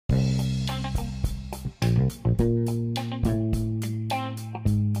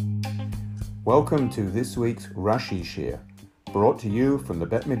Welcome to this week's Rashi Shir, brought to you from the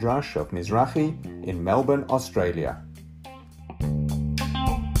Bet Midrash of Mizrahi in Melbourne, Australia.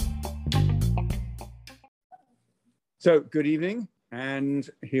 So, good evening, and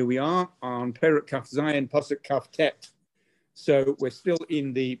here we are on Perek Kaf Zayin, Pasuk Kaf Tet. So, we're still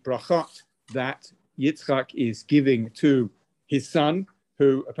in the brachot that Yitzchak is giving to his son,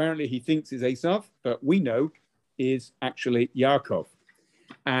 who apparently he thinks is Esav, but we know is actually Yaakov.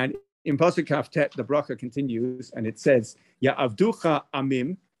 And in Pasuk Kaf Tet, the bracha continues, and it says, Ya'avducha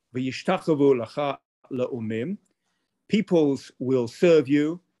amim v'yishtachavu lacha la'umim. Peoples will serve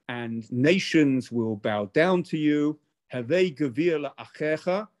you, and nations will bow down to you. Havei gevir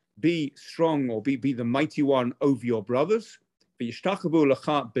la'achecha, be strong or be the mighty one over your brothers. V'yishtachavu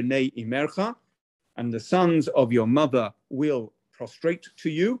lacha b'nei imercha, and the sons of your mother will prostrate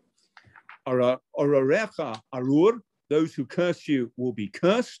to you. Orarecha arur, those who curse you will be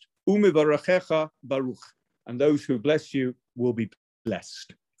cursed. Umivarachecha baruch, and those who bless you will be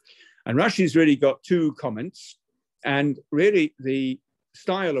blessed. And Rashi's really got two comments, and really the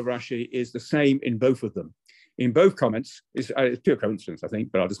style of Rashi is the same in both of them. In both comments, it's pure coincidence, I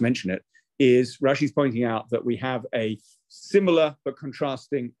think, but I'll just mention it, is Rashi's pointing out that we have a similar but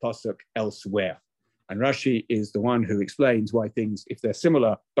contrasting pasuk elsewhere. And Rashi is the one who explains why things, if they're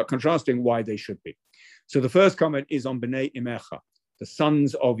similar but contrasting, why they should be. So the first comment is on Bnei Imecha, the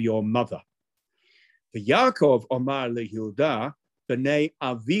sons of your mother. The Yaakov Omar leYehuda Bnei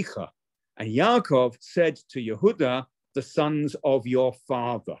Avicha, and Yaakov said to Yehuda, the sons of your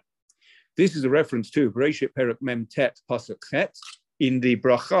father. This is a reference to Bereshit Perek Mem Tet Pasuk Chet, in the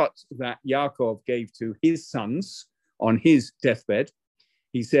brachot that Yaakov gave to his sons on his deathbed.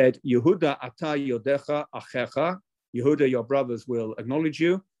 He said, Yehuda ata yodecha achecha, Yehuda, your brothers will acknowledge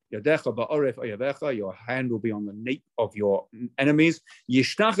you. Yodecha ba'oref oyevecha, your hand will be on the nape of your enemies.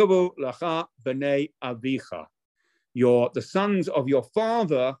 Yishtachavu lacha b'nei avicha, the sons of your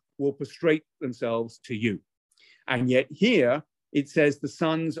father will prostrate themselves to you. And yet here it says the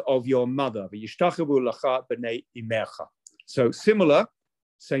sons of your mother. Yishtachavu lacha b'nei imercha. So similar,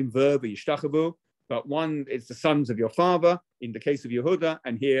 same verb, yishtachavu, but one is the sons of your father in the case of Yehuda,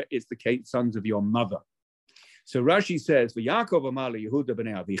 and here it's the sons of your mother. So Rashi says, "V'Yaakov amar Yehuda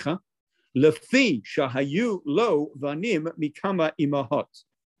b'nei avicha, lefi shahayu lo vanim mikama imahot,"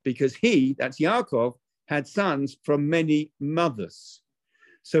 because he, that's Yaakov, had sons from many mothers.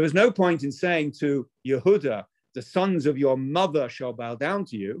 So there's no point in saying to Yehuda, the sons of your mother shall bow down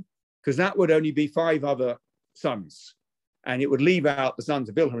to you, because that would only be 5 other sons, and it would leave out the sons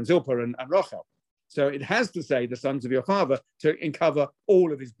of Bilhah and Zilpah and Rachel. So it has to say the sons of your father to cover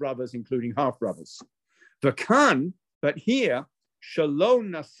all of his brothers, including half-brothers. V'kan, but here, Shalom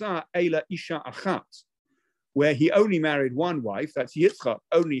nasa ela isha achat, where he only married one wife, that's Yitzchak,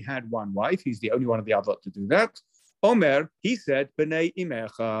 only had one wife, he's the only one of the other to do that. Omer, he said, B'nei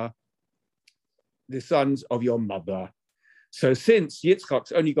imecha, the sons of your mother. So since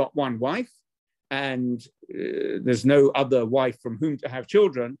Yitzchak's only got one wife, and there's no other wife from whom to have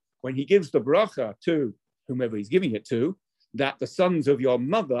children, when he gives the bracha to whomever he's giving it to, that the sons of your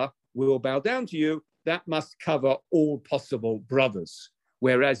mother will bow down to you, that must cover all possible brothers.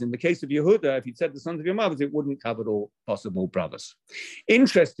 Whereas in the case of Yehuda, if he'd said the sons of your mothers, it wouldn't cover all possible brothers.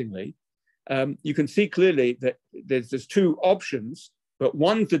 Interestingly, you can see clearly that there's 2 options, but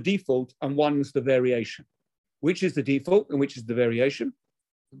one's the default and one's the variation. Which is the default and which is the variation?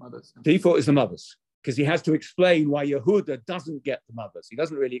 The mothers. Default is the mothers, because he has to explain why Yehuda doesn't get the mothers. He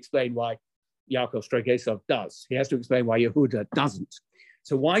doesn't really explain why Yaakov / Esav does. He has to explain why Yehuda doesn't.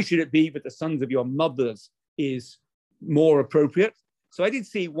 So why should it be that the sons of your mothers is more appropriate? So I did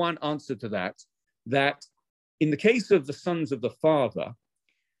see one answer to that in the case of the sons of the father,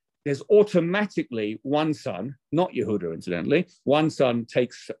 there's automatically one son, not Yehuda incidentally, one son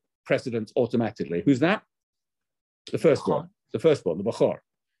takes precedence automatically. Who's that? The firstborn, the Bachor.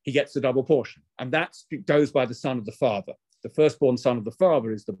 He gets the double portion. And that goes by the son of the father. The firstborn son of the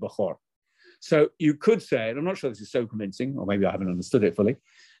father is the Bachor. So you could say, and I'm not sure this is so convincing, or maybe I haven't understood it fully,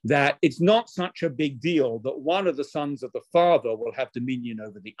 that it's not such a big deal that one of the sons of the father will have dominion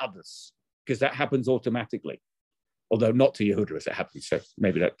over the others, because that happens automatically. Although not to Yehuda as it happens, so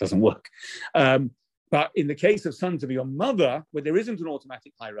maybe that doesn't work. But in the case of sons of your mother, where there isn't an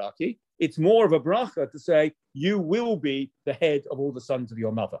automatic hierarchy, it's more of a bracha to say, you will be the head of all the sons of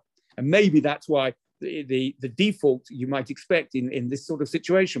your mother. And maybe that's why the default you might expect in this sort of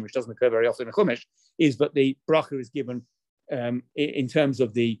situation, which doesn't occur very often in Chumash, is that the bracha is given in terms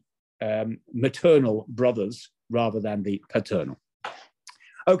of the maternal brothers rather than the paternal.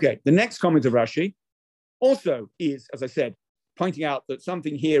 Okay, the next comment of Rashi also is, as I said, pointing out that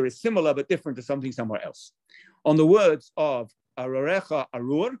something here is similar but different to something somewhere else. On the words of Ararecha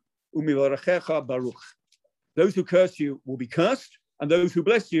Arur, Umivarechecha Baruch. Those who curse you will be cursed, and those who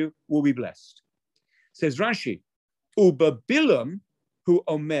bless you will be blessed. Says Rashi, Uba Bilam hu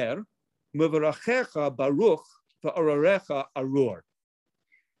Omer, Mivarachecha Baruch va'ararecha Arur.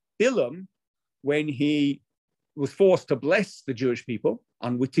 Bilam, when he was forced to bless the Jewish people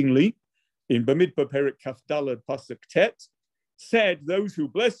unwittingly, in Bamidbar Perik Kafdalad Pasuk Tet, said, those who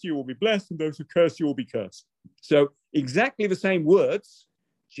bless you will be blessed, and those who curse you will be cursed. So exactly the same words,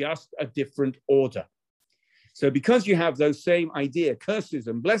 just a different order. So because you have those same idea, curses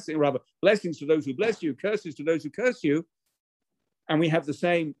and blessing, rather blessings to those who bless you, curses to those who curse you, and we have the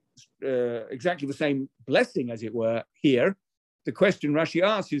same, exactly the same blessing, as it were, here, the question Rashi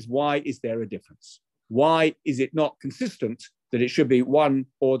asks is, why is there a difference? Why is it not consistent that it should be one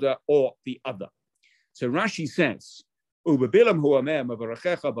order or the other? So Rashi says, Ubebilam hu amer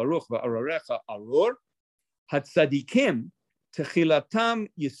mavarachecha baruch va'ararecha arur, hatzadikim techilatam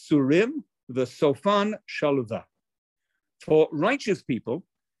yisurim v'sofan shaluva. For righteous people,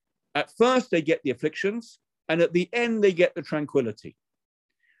 at first they get the afflictions, and at the end they get the tranquility.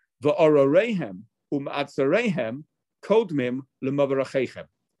 Va'ararehem um'atzarehem kodmim l'mavarachechem.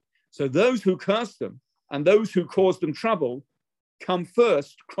 So those who curse them and those who cause them trouble come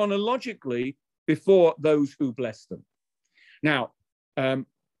first chronologically before those who bless them. Now,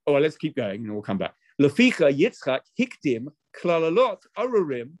 let's keep going and we'll come back. Leficha Yitzchak hikdim klalalot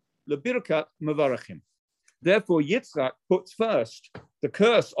arurim lebirkat mavarachim. Therefore, Yitzchak puts first the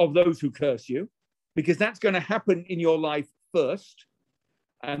curse of those who curse you, because that's going to happen in your life first,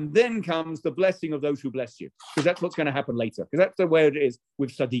 and then comes the blessing of those who bless you, because that's what's going to happen later, because that's the way it is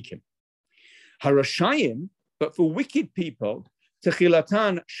with Sadiqim. Harashayim, but for wicked people,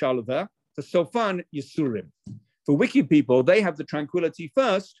 Techilatan Shalva, the Sofan Yisurim. For wicked people, they have the tranquility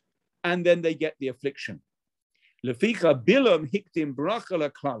first, and then they get the affliction. Leficha Bilam Hiktim Bracha la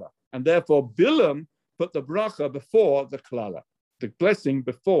Klala. And therefore, Bilam put the bracha before the klala, the blessing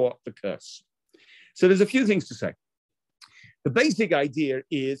before the curse. So there's a few things to say. The basic idea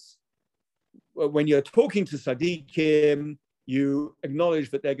is, when you're talking to Sadiqim, you acknowledge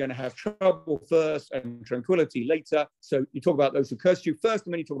that they're going to have trouble first and tranquility later. So you talk about those who curse you first,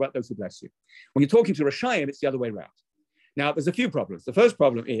 and then you talk about those who bless you. When you're talking to Rashayim, it's the other way around. Now, there's a few problems. The first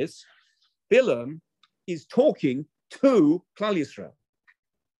problem is, Bilam is talking to Klal Yisrael.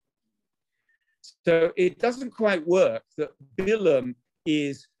 So it doesn't quite work that Bilam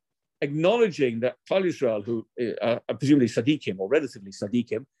is acknowledging that Klal Yisrael, who are presumably Sadiqim or relatively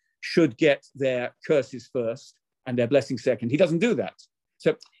Sadiqim, should get their curses first and their blessings second. He doesn't do that.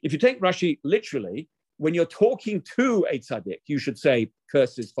 So if you take Rashi literally, when you're talking to a tzaddik, you should say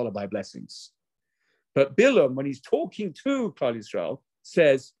curses followed by blessings. But Bilam, when he's talking to Klal Yisrael,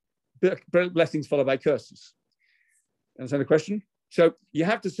 says blessings followed by curses. Understand the question? So you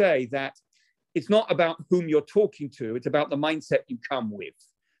have to say that it's not about whom you're talking to, it's about the mindset you come with.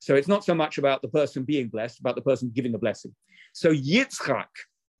 So it's not so much about the person being blessed, about the person giving the blessing. So Yitzchak,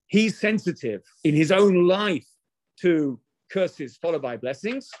 he's sensitive in his own life to curses followed by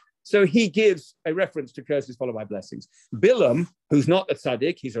blessings. So he gives a reference to curses followed by blessings. Bilam, who's not a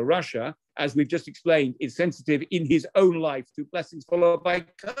tzaddik, he's a rasha, as we've just explained, is sensitive in his own life to blessings followed by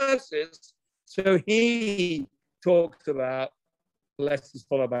curses. So he talks about blessings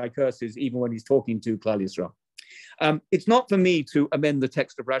followed by curses, even when he's talking to Klal Yisrael. It's not for me to amend the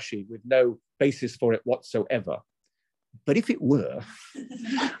text of Rashi with no basis for it whatsoever. But if it were,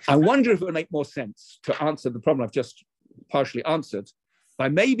 I wonder if it would make more sense to answer the problem I've just partially answered by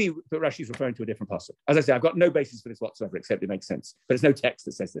maybe that Rashi is referring to a different pasuk. As I say, I've got no basis for this whatsoever, except it makes sense. But there's no text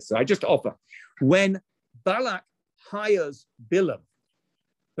that says this. So I just offer. When Balak hires Bilam,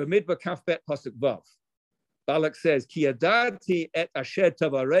 Bamidbar Kafbet pasuk Vav, Balak says, Ki yadati et asher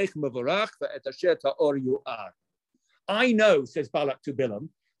tavarech mavarach et asher ta'or yu'ar. I know, says Balak to Bilam,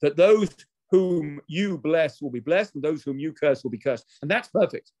 that those whom you bless will be blessed, and those whom you curse will be cursed. And that's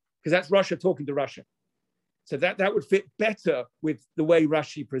perfect, because that's Russia talking to Russia. So that would fit better with the way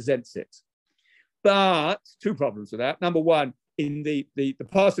Rashi presents it. But two problems with that. Number one, in the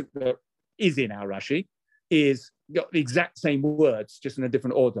pasuk that is in our Rashi is got the exact same words, just in a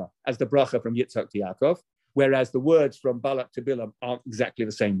different order, as the bracha from Yitzhak to Yaakov, whereas the words from Balak to Bilam aren't exactly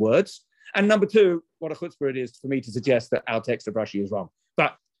the same words. And number two, what a chutzpah it is for me to suggest that our text of Rashi is wrong.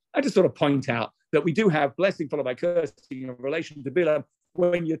 But I just sort of point out that we do have blessing followed by cursing in relation to Bilam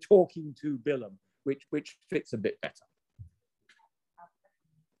when you're talking to Bilam, which fits a bit better.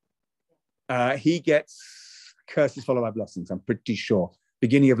 He gets curses followed by blessings, I'm pretty sure.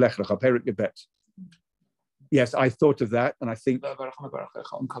 Beginning of Lech Lecha, Perik Gebet. Yes, I thought of that, and I think. Oh,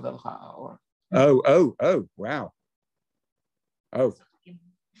 wow. Oh,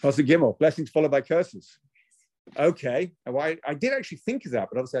 Pasuk Gimel, blessings followed by curses. Okay, well, I did actually think of that,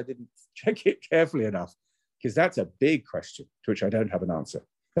 but obviously I didn't check it carefully enough, because that's a big question to which I don't have an answer.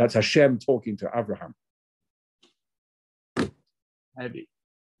 That's Hashem talking to Abraham. Maybe.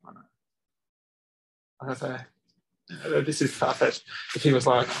 I don't know. This is perfect. If he was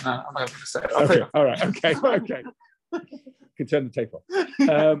like, no, I'm not going to say it. Okay, all right, okay. Can turn the tape off.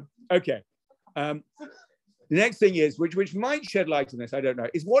 Okay. The next thing is, which might shed light on this, I don't know,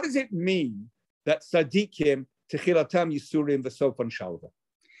 is what does it mean that Tzadikim Techilatam Yisurim V'Sofan Shalva?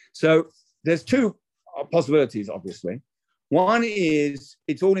 So there's two possibilities, obviously. One is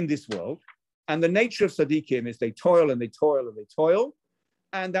it's all in this world, and the nature of Tzadikim is they toil and they toil and they toil,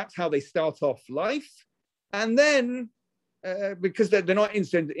 and that's how they start off life. And then, because they're not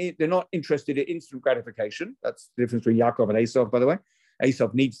interested in instant gratification. That's the difference between Yaakov and Esav, by the way.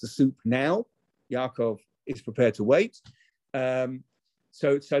 Esav needs the soup now. Yaakov is prepared to wait.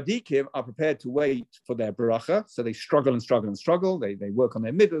 So tzaddikim are prepared to wait for their bracha. So they struggle and struggle and struggle. They work on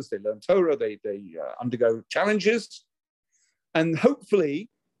their middles. They learn Torah. They undergo challenges, and hopefully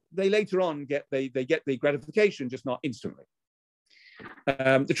they later on get the gratification, just not instantly.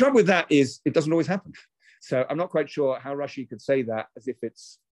 The trouble with that is it doesn't always happen. So I'm not quite sure how Rashi could say that as if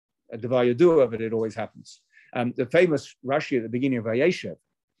it's a devar yadua, but it always happens. The famous Rashi at the beginning of Vayeshev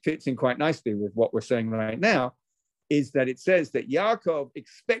fits in quite nicely with what we're saying right now, is that it says that Yaakov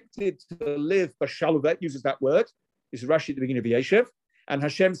expected to live b'shalva, uses that word. This is Rashi at the beginning of Vayeshev. And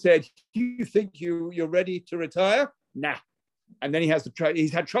Hashem said, you think you're ready to retire? Nah. And then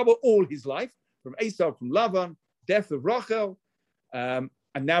he's had trouble all his life, from Esau, from Lavan, death of Rachel, and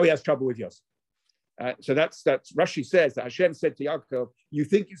now he has trouble with Yosef. So that's Rashi says that Hashem said to Yaakov, you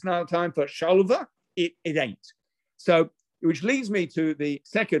think it's now time for shalva? It ain't. So, which leads me to the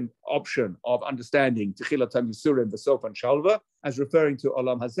second option of understanding Techilatam Yisurim V'Sofan Shalva as referring to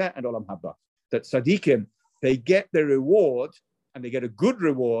Olam Hazeh and Olam Haba. That Tzadikim, they get their reward, and they get a good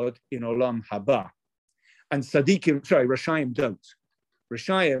reward in Olam Haba. And Rashayim don't.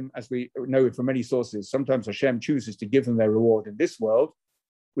 Rashayim, as we know from many sources, sometimes Hashem chooses to give them their reward in this world,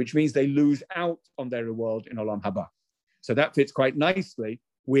 which means they lose out on their reward in Olam Haba. So that fits quite nicely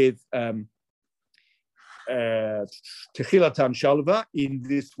with Techilatam Shalva in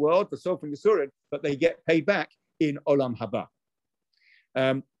this world, for Sofan Yisurim, but they get paid back in Olam Haba.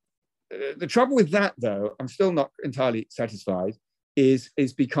 The trouble with that, though, I'm still not entirely satisfied, is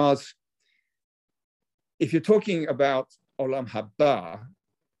because if you're talking about Olam Haba,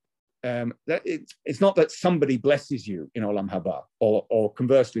 it's not that somebody blesses you in Olam Haba, or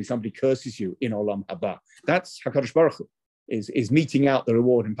conversely, somebody curses you in Olam Haba. That's HaKadosh Baruch Hu, is meting out the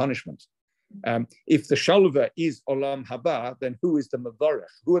reward and punishment. If the Shalva is Olam Haba, then who is the Mavarech?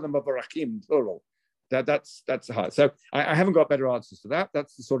 Who are the Mavarachim, plural? That's hard. So I haven't got better answers to that.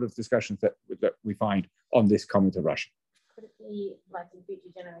 That's the sort of discussions that we find on this comment of Rashi. Could it be like in future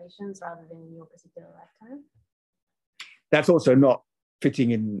generations rather than in your particular lifetime? That's also not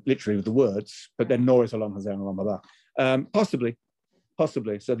fitting in literally with the words, but then nor is Olam Hazeh and Olam Haba.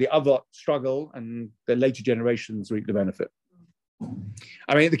 Possibly. So the other struggle and the later generations reap the benefit.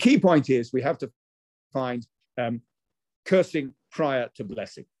 I mean, the key point is we have to find cursing prior to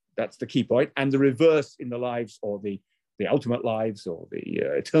blessing. That's the key point. And the reverse in the lives, or the ultimate lives, or the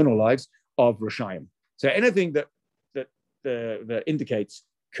eternal lives of Rashayim. So anything that indicates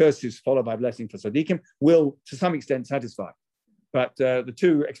curses followed by blessing for Tzadikim will, to some extent, satisfy. But the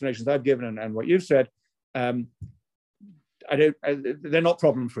two explanations I've given and what you've said, they're not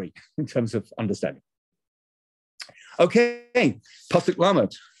problem-free in terms of understanding. Okay, Pasuk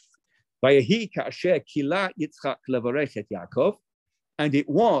Lamed. Vayehi ka'asher kila Yitzchak levarech et Yaakov, and it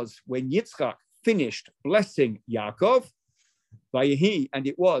was when Yitzchak finished blessing Yaakov. Vayehi, and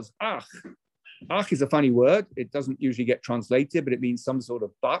it was Ach. Ach is a funny word. It doesn't usually get translated, but it means some sort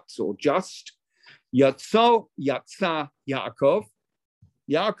of but or just. Yatsa Yaakov.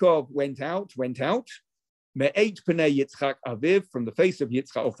 Yaakov went out. Me'eit pnei Yitzchak aviv, from the face of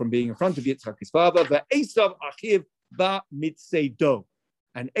Yitzchak, or from being in front of Yitzchak, his father. Ve'esav achiv ba mitzeido.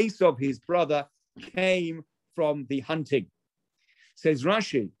 And Esav, his brother, came from the hunting. Says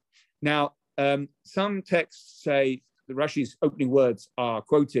Rashi. Now, some texts say the Rashi's opening words are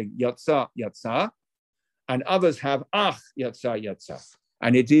quoting Yatsa, and others have Ach Yatsa.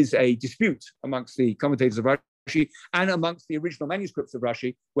 And it is a dispute amongst the commentators of Rashi and amongst the original manuscripts of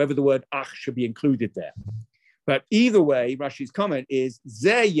Rashi whether the word Ach should be included there. But either way, Rashi's comment is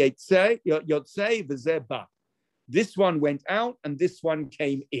Zeh Yotzei v'zeh ba. This one went out and this one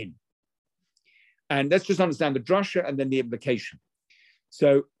came in. And let's just understand the drasha and then the implication.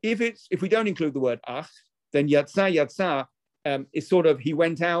 So if we don't include the word ach, then yatsa is sort of he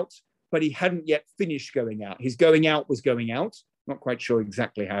went out, but he hadn't yet finished going out. His going out was going out. Not quite sure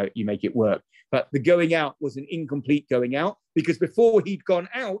exactly how you make it work, but the going out was an incomplete going out because before he'd gone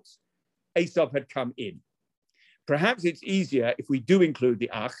out, Esav had come in. Perhaps it's easier if we do include the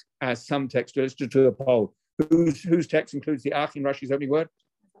ach, as some texts to a poll. Whose text includes the ach in Rashi's opening word?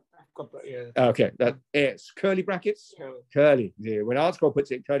 Okay, it's curly brackets. Curly. Yeah. When ArtScroll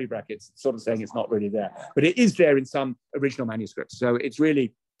puts it in curly brackets, it's sort of saying it's not really there, but it is there in some original manuscripts. So it's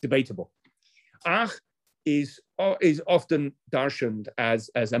really debatable. Ach is often darshaned as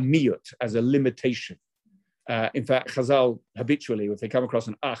a miyut, as a limitation. In fact, Chazal habitually, if they come across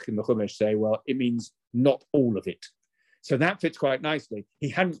an ach in the Chumash, say, well, it means not all of it. So that fits quite nicely. He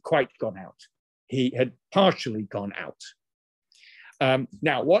hadn't quite gone out. He had partially gone out.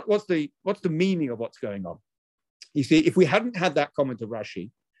 Now, what's the meaning of what's going on? You see, if we hadn't had that comment of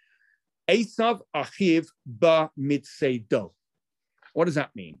Rashi, Esav achiv ba mitzeido. What does that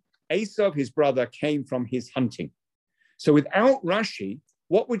mean? Esav, his brother, came from his hunting. So without Rashi,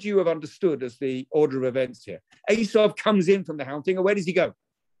 what would you have understood as the order of events here? Esav comes in from the hunting, and where does he go?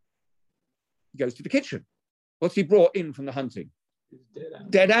 He goes to the kitchen. What's he brought in from the hunting?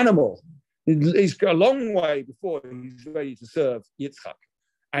 Dead animal. He's a long way before he's ready to serve Yitzchak.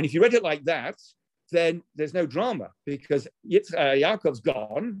 And if you read it like that, then there's no drama because Yaakov's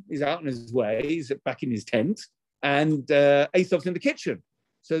gone. He's out on his way. He's back in his tent. And Esav's in the kitchen.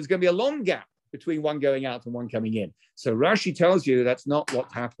 So there's going to be a long gap between one going out and one coming in. So Rashi tells you that's not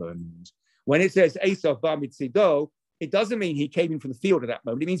what happened. When it says Esav bar mitzido, it doesn't mean he came in from the field at that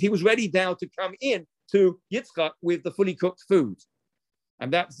moment. It means he was ready now to come in to Yitzchak with the fully cooked food.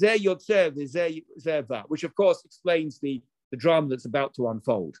 And that's Zeh Yotzev, Zeh Va, which of course explains the drama that's about to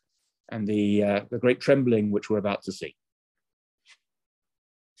unfold and the great trembling which we're about to see.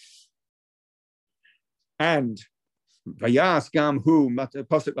 And Vayas Gam Hu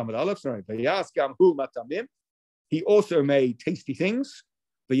Pasuk Lamed Aleph, sorry, Vayas Gam Hu Matamim. He also made tasty things.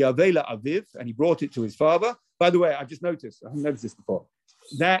 Vayavela Aviv, and he brought it to his father. By the way, I just noticed, I haven't noticed this before.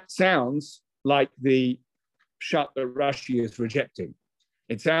 That sounds like the pshat that Rashi is rejecting.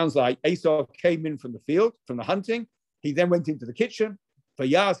 It sounds like Esau came in from the field, from the hunting. He then went into the kitchen,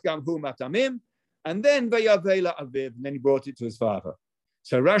 Vayas Gam Hu Matamim, and then Vayavela Aviv, and then he brought it to his father.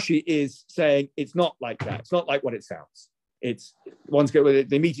 So Rashi is saying it's not like that. It's not like what it sounds. It's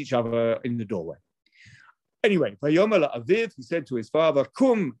they meet each other in the doorway. Anyway, Vayomer Aviv, he said to his father,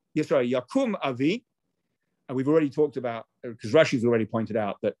 Yakum Avi. And we've already talked about, because Rashi's already pointed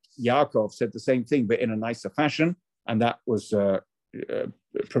out that Yaakov said the same thing, but in a nicer fashion. And that was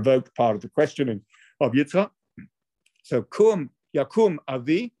provoked part of the questioning of Yitzchak. So Yakum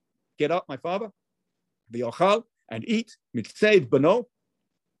Avi, get up, my father, V'yochal, and eat, Mitzeid Bano,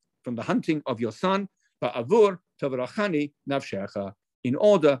 from the hunting of your son, Ba'avur Tavarachani Navshecha, in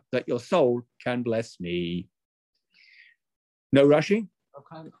order that your soul can bless me. No Rashi?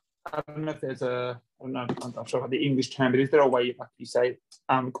 Okay. I don't know if there's I'm not sure about the English term, but is there a way, like you say,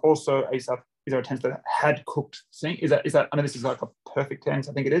 also Esav, is there a tense that had cooked thing? Is that, I mean, this is like a perfect tense,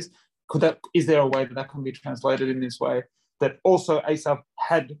 I think it is. Is there a way that can be translated in this way, that also Esav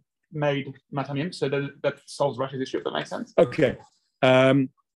had made matamim, so that solves Rashi's issue, if that makes sense? Okay.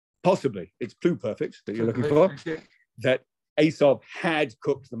 Possibly. It's pluperfect that you're looking for. That Esav had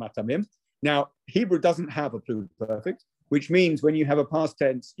cooked the matamim. Now, Hebrew doesn't have a pluperfect, which means when you have a past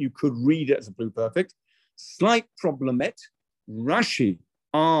tense, you could read it as a pluperfect. Slight problemet. Rashi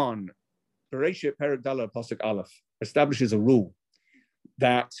on Bereshit Perek Daled Pasuk Aleph establishes a rule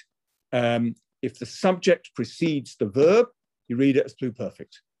that if the subject precedes the verb, you read it as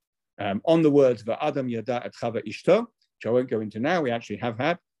pluperfect. On the words Va'adam Yada et Chava Ishto, which I won't go into now, we actually have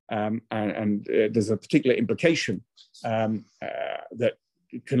had, and there's a particular implication that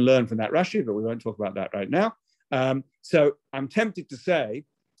you can learn from that Rashi, but we won't talk about that right now. So I'm tempted to say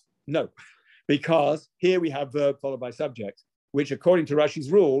no, because here we have verb followed by subject, which according to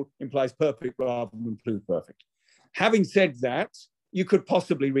Rashi's rule implies perfect rather than pluperfect. Having said that, you could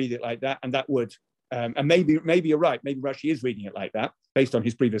possibly read it like that, and that would, and maybe you're right, maybe Rashi is reading it like that based on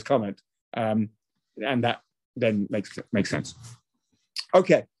his previous comment, and that then makes sense.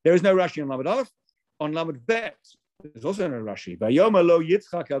 Okay, there is no Rashi on Lamed Aleph. On Lamed Bet, there's also no Rashi. Vayomer lo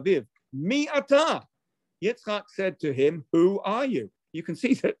Yitzchak Aviv, mi ata. Yitzchak said to him, who are you? You can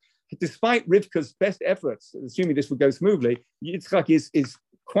see that despite Rivka's best efforts, assuming this would go smoothly, Yitzchak is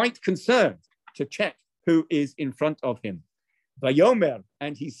quite concerned to check who is in front of him. Vayomer,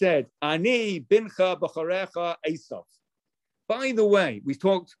 and he said, Ani bincha b'charecha Esav. By the way, we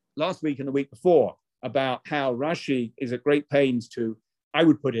talked last week and the week before about how Rashi is at great pains to, I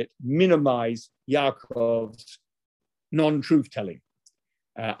would put it, minimize Yaakov's non-truth telling.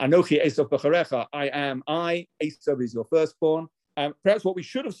 Anochi Esav B'charecha, Esav is your firstborn. Perhaps what we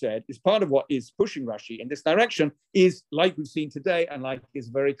should have said is part of what is pushing Rashi in this direction is, like we've seen today, and like is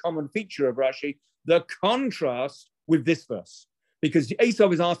a very common feature of Rashi, the contrast with this verse. Because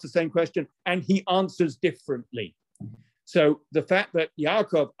Esav is asked the same question and he answers differently. So the fact that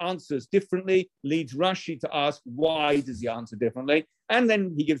Yaakov answers differently leads Rashi to ask, why does he answer differently? And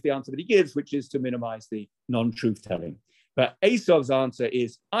then he gives the answer that he gives, which is to minimize the non-truth telling. But Esav's answer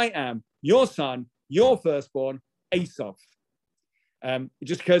is, I am your son, your firstborn, Esav. It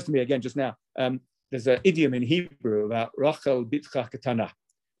just occurs to me again just now, there's an idiom in Hebrew about Rachel bitcha katana,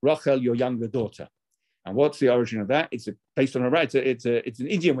 Rachel, your younger daughter. And what's the origin of that? It's based on it's an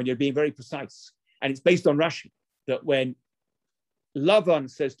idiom when you're being very precise. And it's based on Rashi, that when Lavan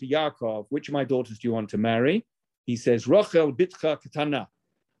says to Yaakov, which of my daughters do you want to marry? He says, Rachel bitcha katana.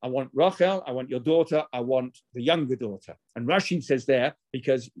 I want Rachel, I want your daughter, I want the younger daughter. And Rashi says there,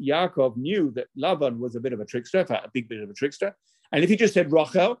 because Yaakov knew that Lavan was a bit of a trickster, a big bit of a trickster. And if he just said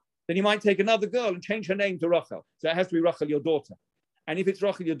Rachel, then he might take another girl and change her name to Rachel. So it has to be Rachel, your daughter. And if it's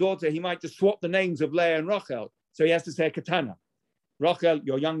Rachel, your daughter, he might just swap the names of Leah and Rachel. So he has to say Katana. Rachel,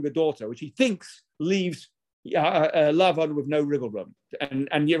 your younger daughter, which he thinks leaves Lavan with no wriggle room. And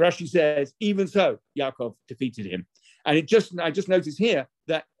Rashi says, even so, Yaakov defeated him. And I just noticed here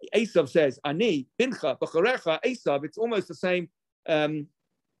that Esav says, Ani, Bincha, B'charecha, Esav, it's almost the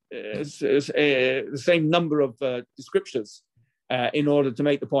same number of descriptors in order to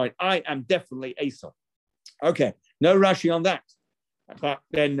make the point, I am definitely Esav. Okay, no Rashi on that. But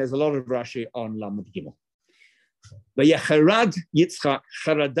then there's a lot of Rashi on Lamed Gimel. V'yecherad Yitzchak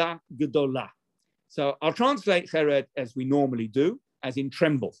charada gedola. So I'll translate chered as we normally do, as in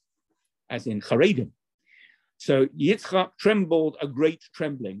tremble, as in charedim. So Yitzchak trembled a great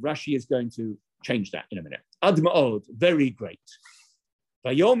trembling. Rashi is going to change that in a minute. Ad ma'od, very great.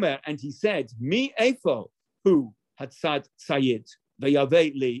 Vayomer, and he said, Mi efo, who had sad sayid,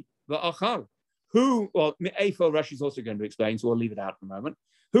 vayaveh li va'achal. Who, well, Efo, Rashi is also going to explain, so we'll leave it out for a moment.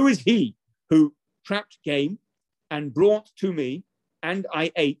 Who is he who trapped game and brought to me, and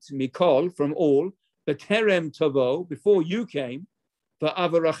I ate mikol from all, beterem tavo, before you came,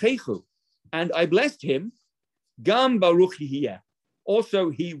 va'avarachechu, and I blessed him, gam baruch yihiyeh, also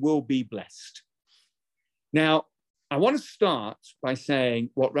he will be blessed. Now, I want to start by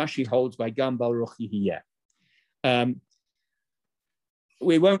saying what Rashi holds by gam baruch yihiyeh.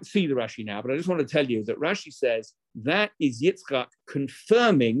 We won't see the Rashi now, but I just want to tell you that Rashi says that is Yitzchak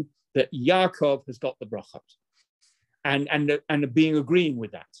confirming that Yaakov has got the brachot and being agreeing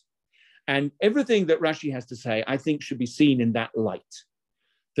with that. And everything that Rashi has to say, I think, should be seen in that light.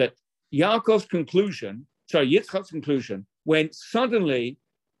 That Yaakov's conclusion, Yitzchak's conclusion, when suddenly,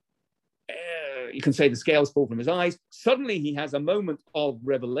 you can say the scales fall from his eyes, suddenly he has a moment of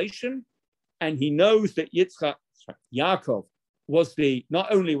revelation and he knows that Yaakov,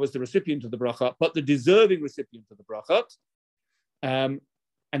 not only was the recipient of the bracha, but the deserving recipient of the bracha. And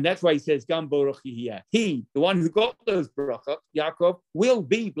that's why he says, Gam baruch yihiyeh. He, the one who got those brachot, Yaakov, will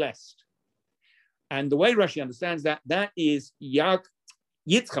be blessed. And the way Rashi understands that, that is Yitzchak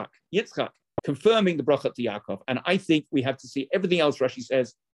confirming the brachot to Yaakov. And I think we have to see everything else Rashi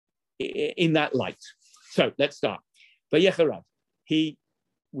says in that light. So let's start. Vayecherad.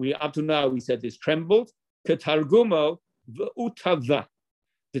 Up to now, we said this trembled. Ketargumo Utava.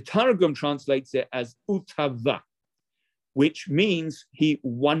 The Targum translates it as Utava, which means he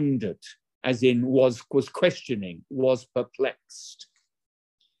wondered, as in was questioning, was perplexed.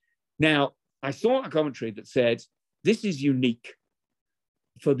 Now, I saw a commentary that said this is unique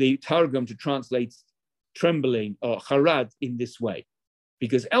for the Targum to translate trembling or harad in this way,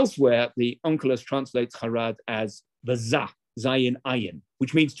 because elsewhere the Onkelos translates harad as vazah, zayin ayin,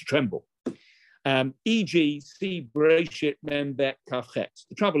 which means to tremble. E.g., see Bereshit Membet Kafchet.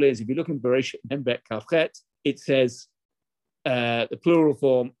 The trouble is, if you look in Bereshit Membet Kafchet, it says the plural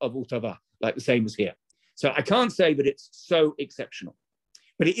form of Utava, like the same as here. So I can't say that it's so exceptional,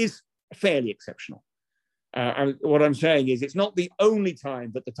 but it is fairly exceptional. And what I'm saying is it's not the only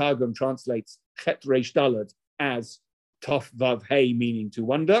time that the Targum translates Chet Reish Daled as Tov Vav Hey, meaning to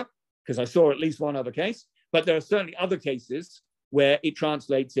wonder, because I saw at least one other case, but there are certainly other cases where it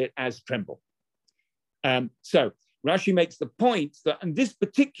translates it as tremble. So Rashi makes the point that in this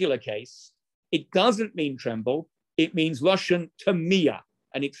particular case, it doesn't mean tremble, it means Lashon Tamiyah,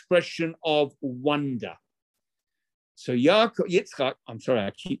 an expression of wonder. So Yitzchak, I'm sorry,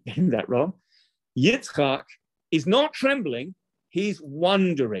 I keep getting that wrong. Yitzchak is not trembling, he's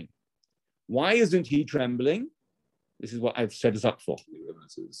wondering. Why isn't he trembling? This is what I've set us up for.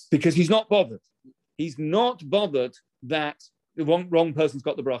 Because he's not bothered. He's not bothered that the wrong person's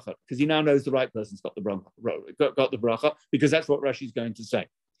got the bracha, because he now knows the right person's got the bracha, because that's what Rashi's going to say.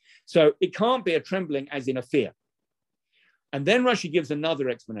 So it can't be a trembling as in a fear. And then Rashi gives another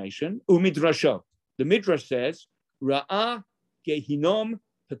explanation. Umidrasho. The Midrash says, Ra'ah Gehinom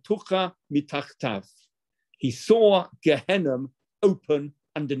Petucha Mitachtav. He saw Gehenna open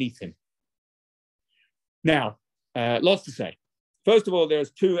underneath him. Now, lots to say. First of all,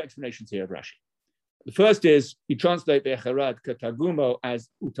 there's two explanations here of Rashi. The first is, you translate Be'echarad Katagumo as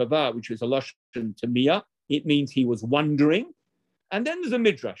Utava, which is a lashon tamiyah. It means he was wondering. And then there's a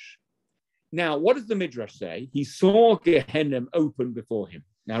Midrash. Now, what does the Midrash say? He saw Gehenna open before him.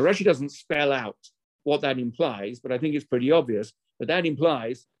 Now, Rashi doesn't spell out what that implies, but I think it's pretty obvious. But that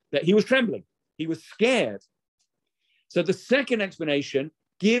implies that he was trembling. He was scared. So the second explanation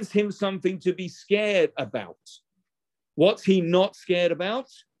gives him something to be scared about. What's he not scared about?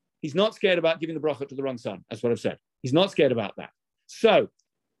 He's not scared about giving the bracha to the wrong son. That's what I've said. He's not scared about that. So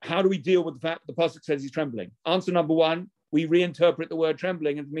how do we deal with the fact that the pasuk says he's trembling? Answer number one, we reinterpret the word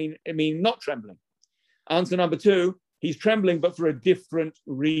trembling and mean not trembling. Answer number two, he's trembling, but for a different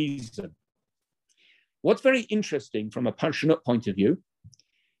reason. What's very interesting from a Parshanut point of view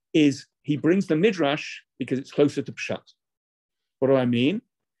is he brings the Midrash because it's closer to Pshat. What do I mean?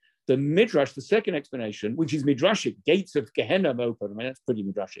 The Midrash, the second explanation, which is Midrashic, gates of Gehenna open. I mean, that's pretty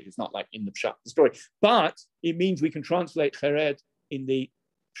Midrashic. It's not like in the Pshat, the story. But it means we can translate Chered in the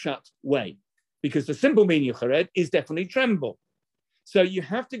Pshat way, because the simple meaning of Chered is definitely tremble. So you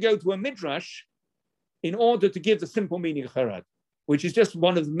have to go to a Midrash in order to give the simple meaning of Chered, which is just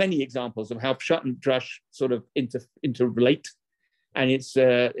one of many examples of how Pshat and Midrash sort of interrelate. And it's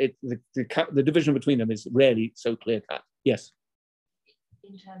the division between them is rarely so clear-cut. Yes?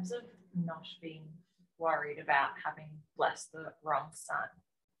 In terms of not being worried about having blessed the wrong son,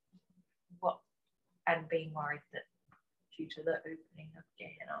 and being worried that due to the opening of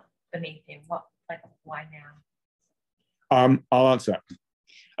Gehenna beneath him, why now? I'll answer.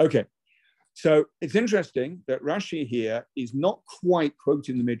 Okay, so it's interesting that Rashi here is not quite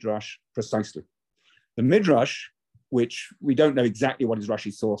quoting the Midrash precisely. The Midrash, which we don't know exactly what his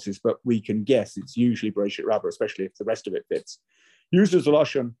Rashi source is, but we can guess it's usually Bereshit Rabbah, especially if the rest of it fits, uses the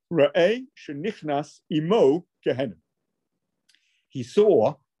lashon Ra'eh shenichnas imo Gehenna. He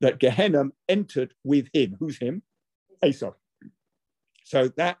saw that Gehenna entered with him. Who's him? Esau. So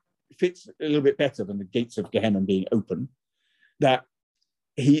that fits a little bit better than the gates of Gehenna being open. That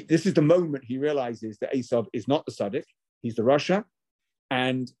this is the moment he realizes that Esau is not the Tzaddik, he's the Rasha,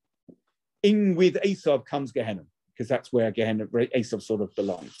 and in with Esau comes Gehenna, because that's where Esau sort of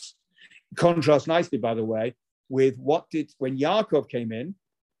belongs. Contrast nicely, by the way, with when Yaakov came in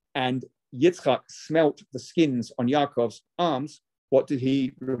and Yitzchak smelt the skins on Yaakov's arms, what did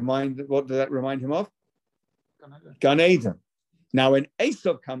that remind him of? Gan Eden. Now, when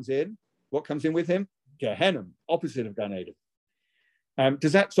Esau comes in, what comes in with him? Gehenna, opposite of Gan Eden.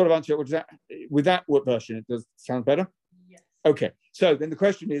 Does that sort of answer it? With that word version, it does sound better? Yes. Okay, so then the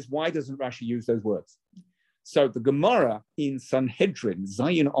question is, why doesn't Rashi use those words? So the Gemara in Sanhedrin,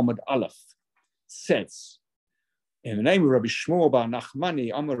 Zayin Amud Aleph, says, in the name of Rabbi Shmuel bar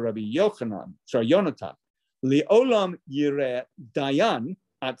Nachmani, Amar Rabbi Yonatan, Li'olam yireh dayan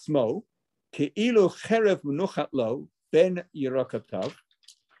atzmo, ke'ilu cherev menuchat lo, ben yirakatav.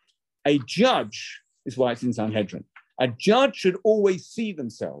 A judge, is why it's in Sanhedrin, a judge should always see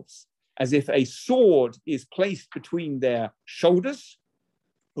themselves as if a sword is placed between their shoulders,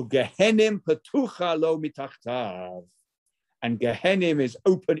 ugehenim petucha lo mitachtav, and Gehenim is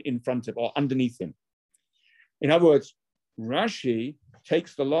open in front of or underneath him. In other words, Rashi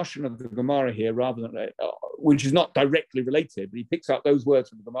takes the lashon of the Gemara here, rather than which is not directly related, but he picks up those words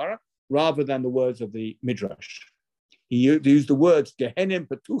from the Gemara rather than the words of the Midrash. He used the words Gehenim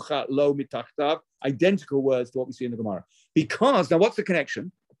petucha lo mitachtav, identical words to what we see in the Gemara. Because now, what's the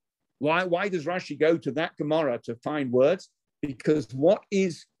connection? Why does Rashi go to that Gemara to find words? Because what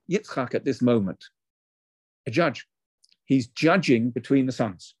is Yitzchak at this moment? A judge. He's judging between the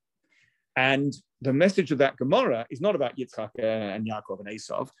sons. And the message of that Gemara is not about Yitzchak and Yaakov and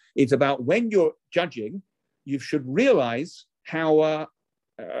Esau. It's about when you're judging, you should realize how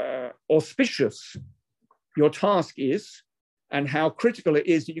auspicious your task is and how critical it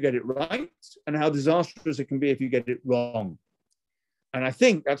is that you get it right and how disastrous it can be if you get it wrong. And I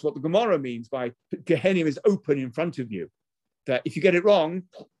think that's what the Gemara means by Gehenim is open in front of you, that if you get it wrong,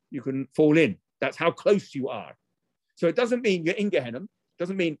 you can fall in. That's how close you are. So it doesn't mean you're in Gehenim. It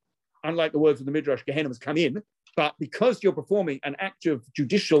doesn't mean, unlike the words of the Midrash, Gehenim has come in. But because you're performing an act of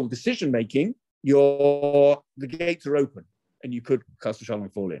judicial decision-making, the gates are open and you could chas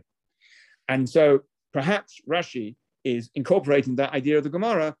v'shalom fall in. And so perhaps Rashi is incorporating that idea of the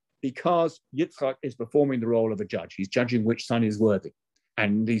Gemara because Yitzchak is performing the role of a judge. He's judging which son is worthy,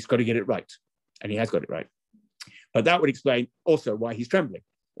 and he's got to get it right. And he has got it right. But that would explain also why he's trembling,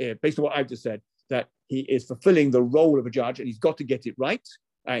 based on what I've just said, that he is fulfilling the role of a judge and he's got to get it right.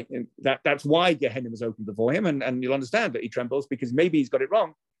 And that's why Gehenna was opened before him. And you'll understand that he trembles because maybe he's got it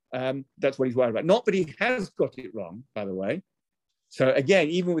wrong. That's what he's worried about. Not that he has got it wrong, by the way. So again,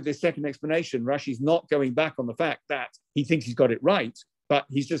 even with this second explanation, Rashi's not going back on the fact that he thinks he's got it right, but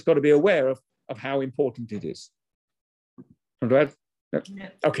he's just got to be aware of how important it is. Want to add? No?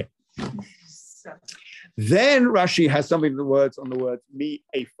 Okay. Then Rashi has something on the words mi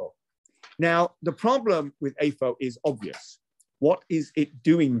efo. Now, the problem with efo is obvious. What is it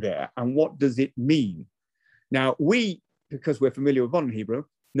doing there and what does it mean? Now, we, because we're familiar with modern Hebrew,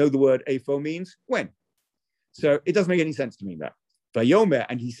 know the word efo means when. So it doesn't make any sense to mean that. Vayomer,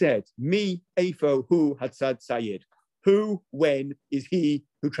 and he said, mi efo hu hatzad sayid. Who, when is he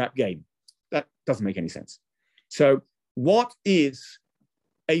who trapped game? That doesn't make any sense. So what is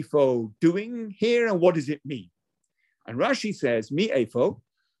efo doing here and what does it mean? And Rashi says, mi efo,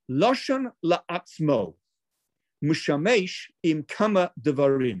 loshon la'atzmo, mushamesh im kama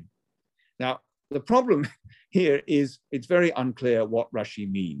devarim. Now, the problem here is it's very unclear what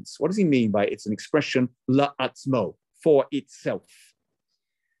Rashi means. What does he mean by it's an expression la'atzmo, for itself?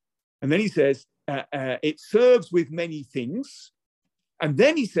 And then he says, it serves with many things. And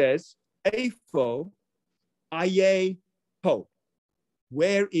then he says, efo aye po.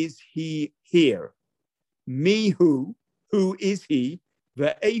 Where is he here? Mi who is he?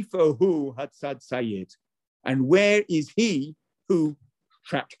 Ve'efo hu hatzad sayid. And where is he who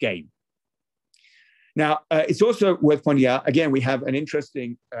trapped game? Now, it's also worth pointing out, again, we have an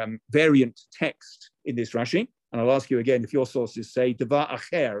interesting variant text in this Rashi. And I'll ask you again, if your sources say Devar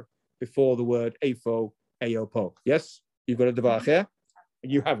Acher before the word Efo, Eopo. Yes? You've got a Devar Acher?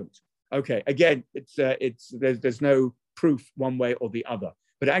 And you haven't. Okay, again, there's no proof one way or the other,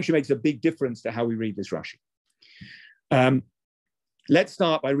 but it actually makes a big difference to how we read this Rashi. Let's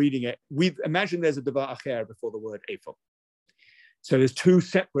start by reading it. We've imagined there's a Devar Acher before the word Efo. So there's two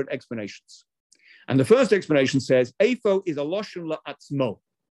separate explanations. And the first explanation says, Efo is a Loshon la'atzmo.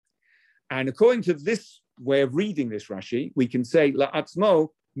 And according to this way of reading this Rashi, we can say la'atzmo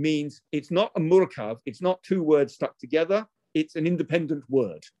means it's not a murkav, it's not two words stuck together, it's an independent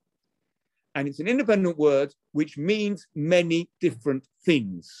word. And it's an independent word which means many different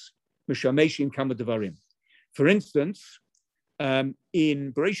things. Mishameshim kama devarim. For instance, in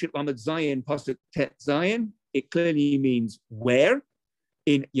Bereshit Lamed Zayin, Pasuk Tet Zayin, it clearly means where.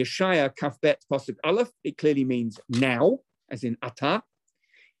 In Yeshaya Kafbet Pasuk Aleph, it clearly means now, as in ata.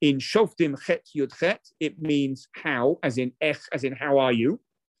 In Shoftim Chet Yud Chet, it means how, as in ech, as in how are you.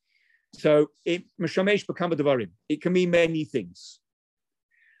 So it Mishamesh B'kama Devarim. It can mean many things.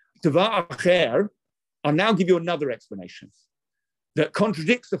 Devar Acher, I'll now give you another explanation that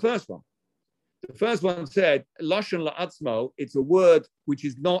contradicts the first one. The first one said, Lashon la'atzmo, it's a word which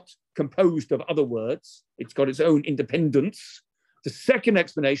is not composed of other words. It's got its own independence. The second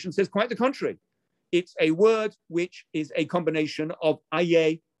explanation says quite the contrary. It's a word which is a combination of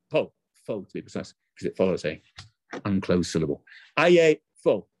aye, po, to be precise, because it follows a unclosed syllable. Aye,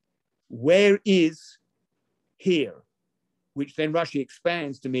 fo. Where is here? Which then Rashi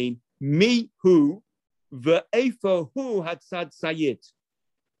expands to mean mi hu ve'efo hu hatzad sayid.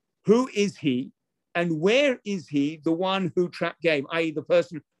 Who is he and where is he, the one who trapped game, i.e. the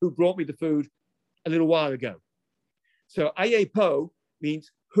person who brought me the food a little while ago? So ayepo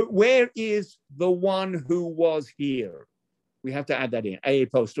means where is the one who was here? We have to add that in.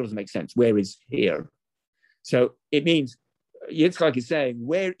 Ayepo still doesn't make sense. Where is here? So it means Yitzchak is saying,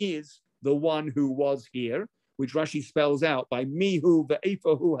 where is the one who was here? Which Rashi spells out by mihu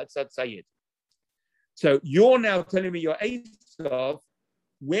ve'efohu hatzad sayid. So you're now telling me you're Esav.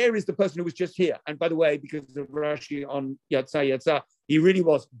 Where is the person who was just here? And by the way, because of Rashi on Yatsa, he really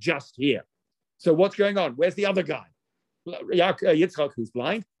was just here. So what's going on? Where's the other guy? Yitzchak, who's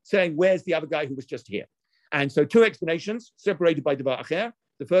blind, saying, where's the other guy who was just here? And so two explanations separated by Devar Acher.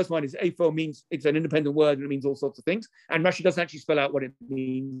 The first one is Efo means it's an independent word and it means all sorts of things. And Rashi doesn't actually spell out what it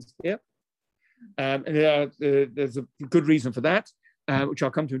means here. And there's a good reason for that, which I'll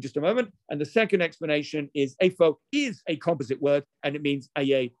come to in just a moment. And the second explanation is Efo is a composite word and it means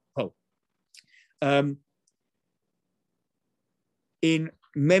aye po. In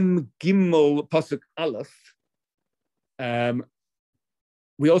Mem Gimel Pasuk Aleph,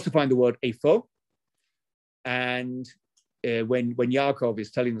 we also find the word Efo. And when Yaakov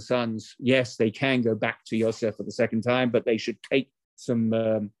is telling the sons, yes, they can go back to Yosef for the second time, but they should take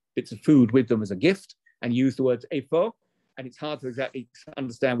some bits of food with them as a gift, and use the words Ephah. And it's hard to exactly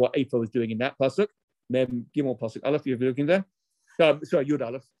understand what Ephah is doing in that pasuk. Mem Gimel pasuk Aleph, you're looking there? Sorry, Yud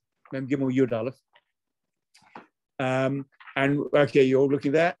Aleph. Mem Gimel Yud Aleph. And okay, you're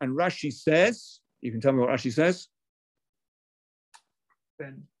looking there. And Rashi says, you can tell me what Rashi says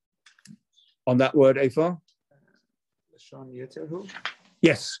Then on that word Ephah.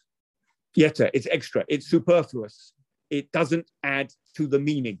 Yes, Yeter, it's extra, it's superfluous. It doesn't add to the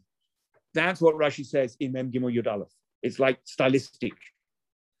meaning. That's what Rashi says in Mem Gimel Yud Aleph. It's like stylistic.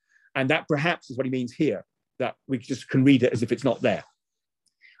 And that perhaps is what he means here, that we just can read it as if it's not there.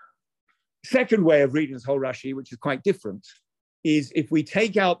 Second way of reading this whole Rashi, which is quite different, is if we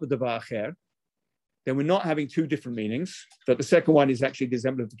take out the Davar Acher, then we're not having two different meanings, but the second one is actually the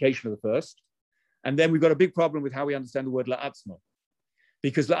exemplification of the first. And then we've got a big problem with how we understand the word la'atzmo,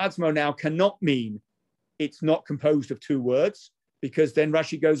 because la'atzmo now cannot mean it's not composed of two words, because then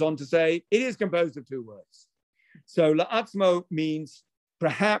Rashi goes on to say it is composed of two words. So la'atzmo means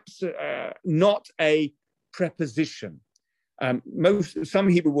perhaps not a preposition. Some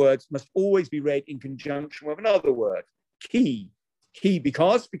Hebrew words must always be read in conjunction with another word. Ki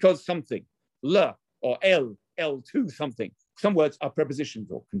because something. La or el to something. Some words are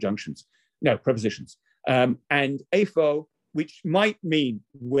prepositions or conjunctions. No, prepositions. And Ephah, which might mean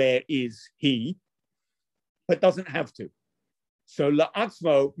where is he, but doesn't have to. So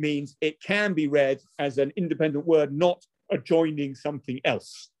la'atzmo means it can be read as an independent word, not adjoining something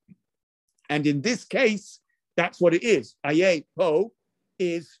else. And in this case, that's what it is. Aye po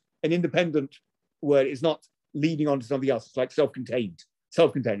is an independent word. It's not leading on to something else. It's like self-contained.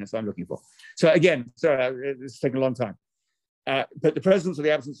 Self-contained, that's what I'm looking for. So again, sorry, it's taken a long time. But the presence or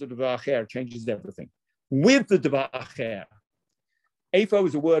the absence of Davar Acher changes everything. With the Davar Acher, Ephah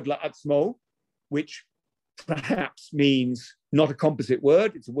is a word la'atzmo, which perhaps means not a composite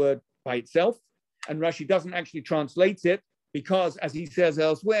word. It's a word by itself. And Rashi doesn't actually translate it because, as he says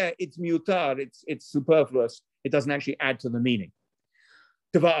elsewhere, it's mutar, it's superfluous. It doesn't actually add to the meaning.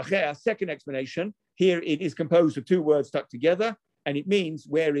 Davar Acher, second explanation, here it is composed of two words stuck together, and it means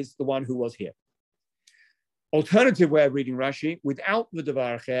where is the one who was here. Alternative way of reading Rashi, without the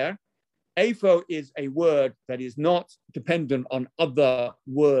Davar Acher, Ephah is a word that is not dependent on other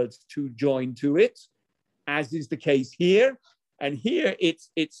words to join to it, as is the case here. And here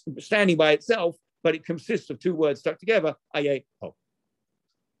it's standing by itself, but it consists of two words stuck together, aye, po.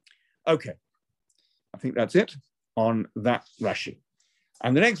 Okay, I think that's it on that Rashi.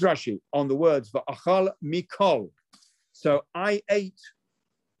 And the next Rashi on the words va'achal mikol. So I ate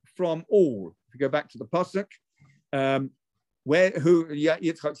from all. If we go back to the pasuk,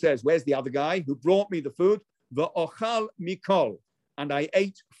 Yitzchak says, where's the other guy who brought me the food? Va'achal mikol, and I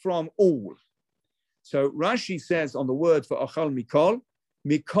ate from all. So Rashi says on the word for achal mikol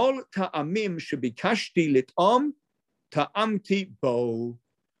ta'amim shebikashti litom ta'amti bo.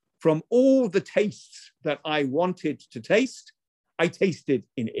 From all the tastes that I wanted to taste, I tasted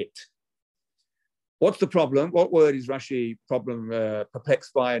in it. What's the problem? What word is Rashi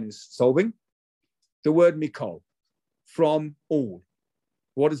perplexed by and is solving? The word mikol, from all.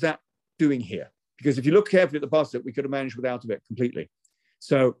 What is that doing here? Because if you look carefully at the pasuk, we could have managed without it completely.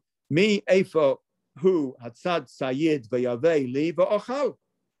 So mi Ephah hu hatzad sayid v'yavei li v'achal,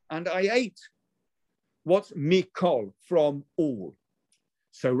 and I ate. What's mikol, from all?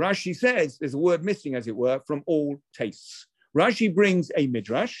 So Rashi says there's a word missing, as it were, from all tastes. Rashi brings a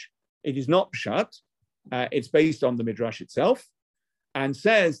midrash. It is not pshat. It's based on the midrash itself, and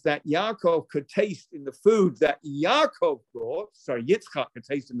says that Yaakov could taste in the food that Yaakov brought. Sorry, Yitzchak could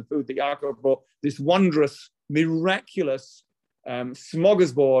taste in the food that Yaakov brought. This wondrous, miraculous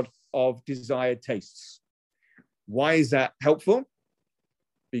smorgasbord of desired tastes. Why is that helpful?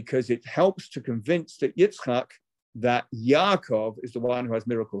 Because it helps to convince that Yitzchak that Yaakov is the one who has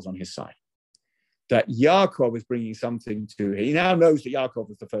miracles on his side. That Yaakov is bringing something to him. He now knows that Yaakov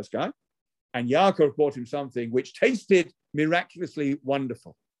was the first guy, and Yaakov brought him something which tasted miraculously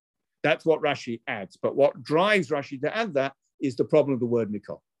wonderful. That's what Rashi adds. But what drives Rashi to add that is the problem of the word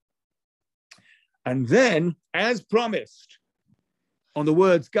mikol. And then, as promised, on the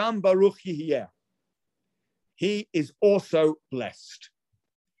words Gam Baruch Yihiyeh, he is also blessed.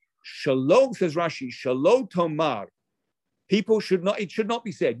 Shalom, says Rashi, Shalom Tomar. People should not, it should not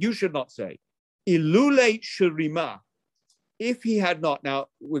be said, you should not say, Ilule Shurima, if he had not. Now,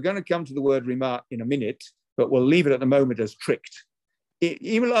 we're going to come to the word Rima in a minute, but we'll leave it at the moment as tricked.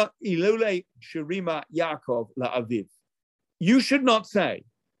 Ilule Shurima Yaakov La'aviv. You should not say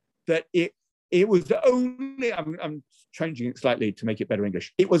that It was only, I'm changing it slightly to make it better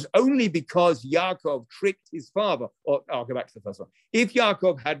English. It was only because Yaakov tricked his father, or I'll go back to the first one. If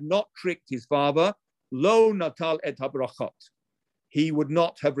Yaakov had not tricked his father, lo natal et habrachot, he would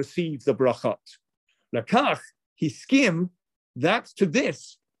not have received the brachot. Lakach, he skimmed that to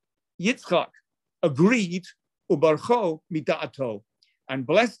this, Yitzchak agreed, ubarcho mida'ato, and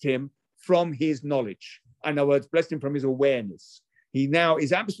blessed him from his knowledge. In other words, blessed him from his awareness. He now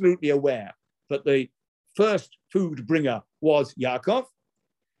is absolutely aware that the first food bringer was Yaakov.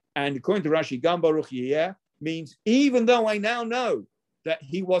 And according to Rashi, Gam Baruch Yeh means even though I now know that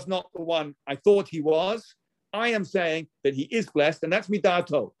he was not the one I thought he was, I am saying that he is blessed, and that's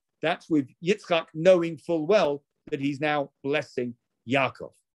midato. That's with Yitzchak knowing full well that he's now blessing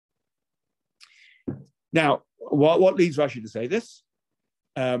Yaakov. Now, what leads Rashi to say this?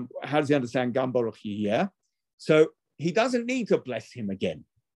 How does he understand Gam Baruch Yeh? So he doesn't need to bless him again.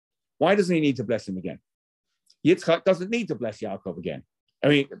 Why doesn't he need to bless him again? Yitzchak doesn't need to bless Yaakov again. I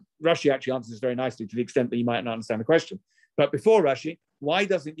mean, Rashi actually answers this very nicely to the extent that you might not understand the question. But before Rashi, why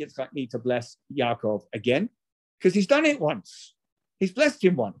doesn't Yitzchak need to bless Yaakov again? Because he's done it once. He's blessed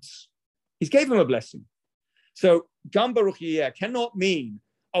him once. He's gave him a blessing. So Gam Baruch Yeh cannot mean,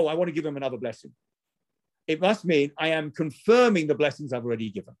 oh, I want to give him another blessing. It must mean I am confirming the blessings I've already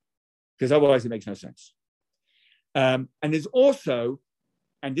given, because otherwise it makes no sense. And there's also,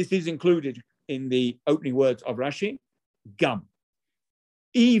 and this is included in the opening words of Rashi, Gam.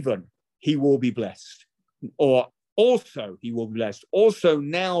 Even he will be blessed, or also he will be blessed, also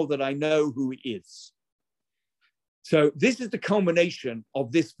now that I know who he is. So this is the culmination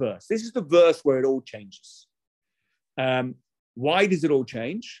of this verse. This is the verse where it all changes. Why does it all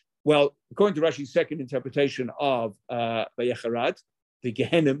change? Well, according to Rashi's second interpretation of Vayecharad, the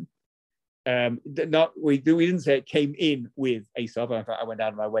Gehenim, we didn't say it came in with Esav. I went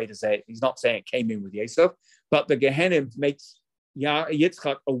out of my way to say it. He's not saying it came in with Esav, but the Gehenim makes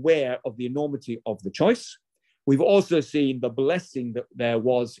Yitzchak aware of the enormity of the choice. We've also seen the blessing that there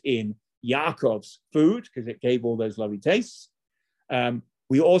was in Yaakov's food, because it gave all those lovely tastes.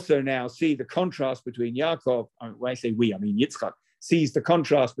 We also now see the contrast between Yaakov, when I say we, I mean Yitzchak, sees the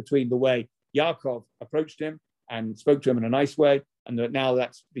contrast between the way Yaakov approached him and spoke to him in a nice way, and that now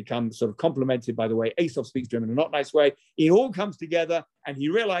that's become sort of complemented by the way Esav speaks to him in a not nice way. It all comes together, and he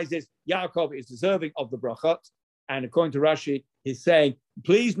realizes Yaakov is deserving of the brachot. And according to Rashi, he's saying,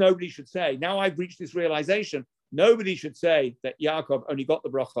 please, nobody should say, now I've reached this realization, nobody should say that Yaakov only got the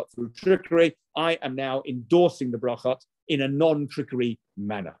brachot through trickery. I am now endorsing the brachot in a non-trickery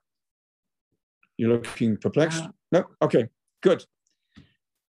manner. You're looking perplexed? No? Okay, good.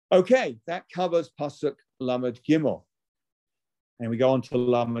 Okay, that covers Pasuk Lamed Gimel. And we go on to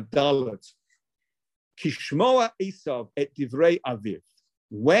Lamed Dalet. Kishmoa Esav et divrei aviv.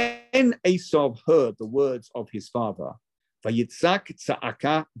 When Esav heard the words of his father, Vayitzak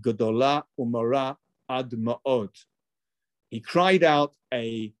tza'aka gedola umara ad ma'od. He cried out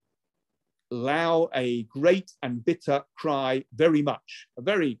a loud, a great and bitter cry, very much, a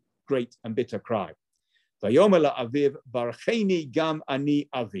very great and bitter cry. Vayomer la'aviv barcheni gam ani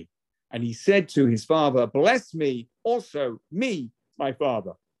avi. And he said to his father, bless me, also me, my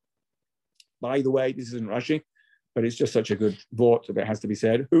father. By the way, this isn't Rashi, but it's just such a good vort that it has to be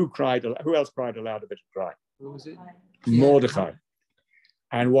said. Who else cried aloud a bitter cry? Who was it? Mordechai.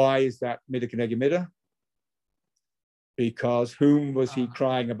 And why is that midah k'neged midah? Because whom was he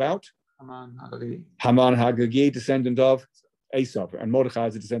crying about? Haman Hagagi. Haman Hagagi, descendant of Esav, and Mordechai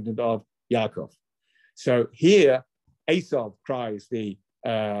is a descendant of Yaakov. So here, Esav cries the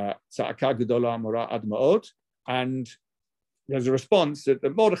Tza'aka Gedola Mora Ad Ma'od, and there's a response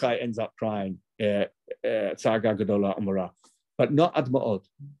that Mordechai ends up crying Tza'aka Gedola Mora, but not Ad Ma'od,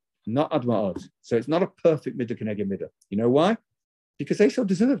 not Ad Ma'od. So it's not a perfect midah k'neged midah. You know why? Because Esav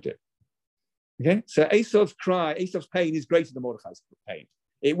deserved it. Okay, so Esav's cry, Esav's pain is greater than Mordechai's pain.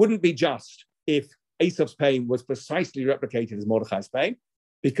 It wouldn't be just if Esav's pain was precisely replicated as Mordechai's pain,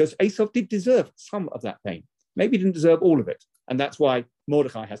 because Esav did deserve some of that pain. Maybe he didn't deserve all of it. And that's why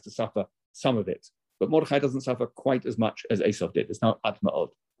Mordechai has to suffer some of it. But Mordechai doesn't suffer quite as much as Esav did. It's not Ad Ma'od.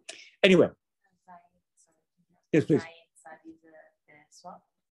 Anyway. Yes, please.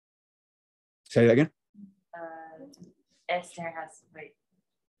 Say that again. Esther has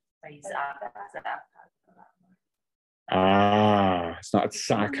it's not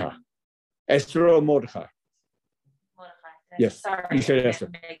Tzaka. Esther or Mordechai? Mordechai. Yes, Sorry, you said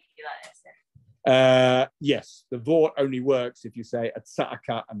Esther. Yes, the vort only works if you say a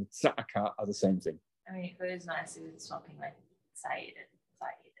tza'aka and a tza'aka are the same thing. I mean, it was nice to swapping like Said and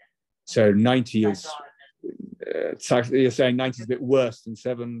Said. So 90 is, you're saying 90 is a bit worse than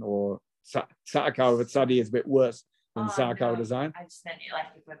 7, or Tza'akah of Tzadi is a bit worse than Oh, Tza'akah no, of the Zion. I just meant it like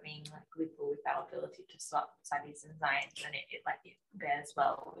if we're being like liberal with our ability to stop Tzadis and Zions, then it bears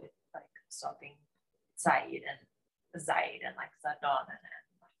well with like stopping Zaid and Zaid and like Zadon and like,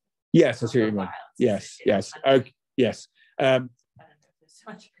 Yes, I see what you mean. Yes, yes, okay, yes. I don't know if there's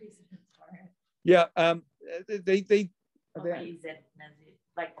so much precedence for it. Yeah,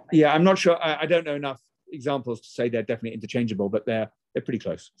 yeah, I'm not sure. I don't know enough examples to say they're definitely interchangeable, but they're pretty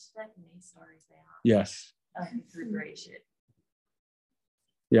close. It's like in these stories they are. Yes. Through great shit.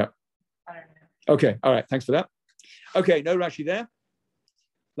 Yeah. I don't know. Okay. All right. Thanks for that. Okay. No Rashi there.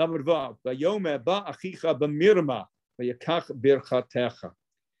 Lamed Vav. Vayomer ba achicha b'mirma vayakach birchatecha.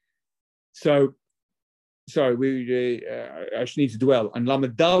 So, sorry, I actually need to dwell. And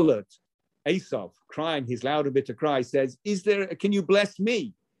Lamed Daled, Esav, crying his loud and bitter cry, says, can you bless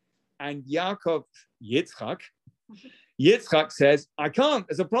me? And Yaakov, Yitzchak says, I can't,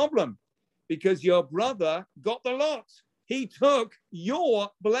 there's a problem, because your brother got the lot. He took your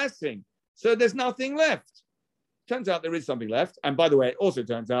blessing. So there's nothing left. Turns out there is something left. And by the way, it also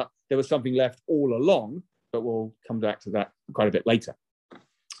turns out there was something left all along, but we'll come back to that quite a bit later.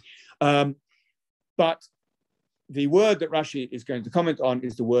 But the word that Rashi is going to comment on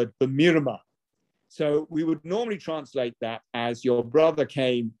is the word b'mirma. So we would normally translate that as your brother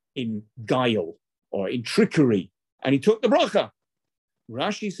came in guile or in trickery, and he took the bracha.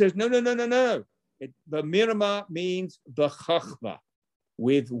 Rashi says, no. B'mirma means b'chachma,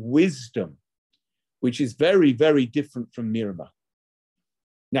 with wisdom, which is very, very different from mirma.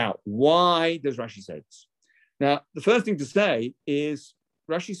 Now, why does Rashi say this? Now, the first thing to say is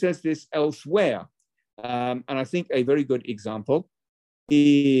Rashi says this elsewhere. And I think a very good example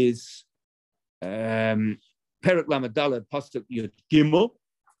is Perek Lamed Daled Pasuk Yud Gimel,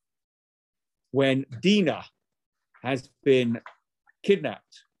 when Dinah has been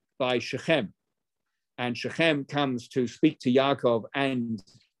kidnapped by Shechem, and Shechem comes to speak to Yaakov and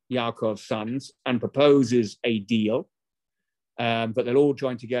Yaakov's sons and proposes a deal, but they'll all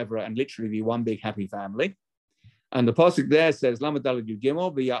join together and literally be one big happy family. And the pasuk there says, Lamed Daled Yud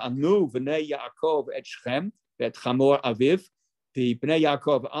Gimel, v'ya'anu v'nei Yaakov et Shechem v'et Chamor aviv. The Bnei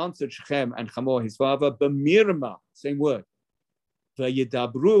Yaakov answered Shechem and Chamor his father, b'mirma, same word.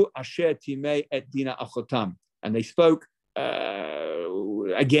 V'yidabru asher timei et Dina achotam. And they spoke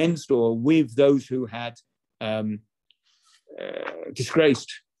against or with those who had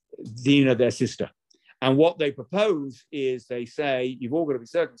disgraced Dina, their sister. And what they propose is they say, you've all got to be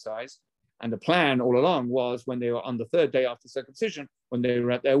circumcised. And the plan all along was when they were on the third day after circumcision, when they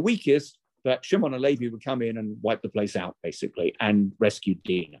were at their weakest, that Shimon and Levi would come in and wipe the place out, basically, and rescue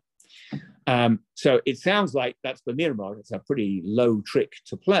Dinah. So it sounds like that's the mirma. It's a pretty low trick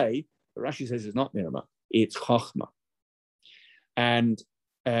to play. But Rashi says it's not mirma, it's chachma. And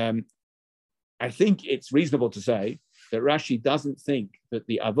I think it's reasonable to say that Rashi doesn't think that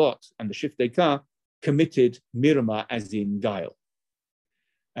the Avot and the Shiftei Ka committed mirma as in guile.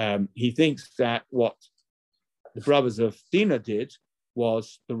 He thinks that what the brothers of Dinah did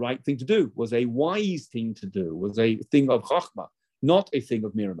was the right thing to do, was a wise thing to do, was a thing of chachma, not a thing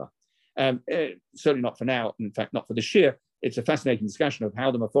of mirma. Certainly not for now, in fact, not for this year. It's a fascinating discussion of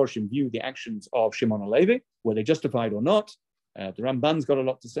how the Meforshim view the actions of Shimon and Levi, were they justified or not. The Ramban's got a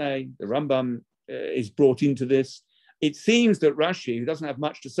lot to say. The Rambam is brought into this. It seems that Rashi, who doesn't have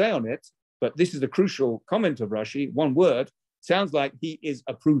much to say on it, but this is the crucial comment of Rashi, one word, sounds like he is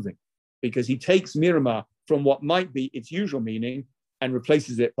approving, because he takes mirma from what might be its usual meaning and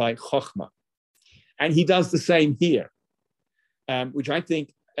replaces it by chokhmah. And he does the same here, which I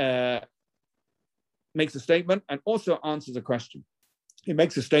think makes a statement and also answers a question. It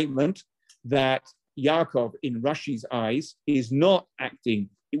makes a statement that Yaakov, in Rashi's eyes, is not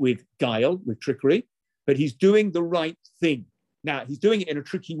acting with guile, with trickery, but he's doing the right thing. Now, he's doing it in a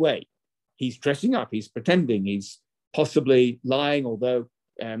tricky way. He's dressing up, he's pretending, he's possibly lying, although,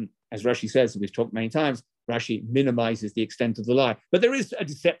 as Rashi says, we've talked many times, Rashi minimizes the extent of the lie. But there is a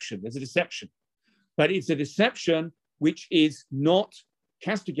deception, there's a deception. But it's a deception which is not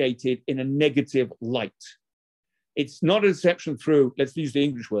castigated in a negative light. It's not a deception through, let's use the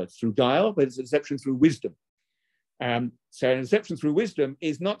English words, through guile, but it's a deception through wisdom. So a deception through wisdom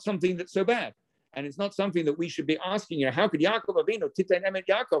is not something that's so bad. And it's not something that we should be asking, how could Yaakov Avinu, Titein Emet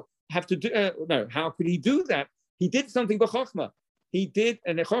Yaakov, have to do, how could he do that? He did something b'chokhmah. He did,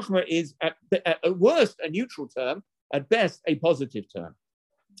 and the chokhmah is at worst a neutral term, at best a positive term.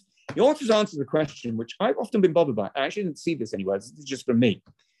 He also answers the question, which I've often been bothered by. I actually didn't see this anywhere, this is just from me,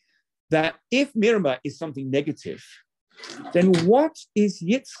 that if mirma is something negative, then what is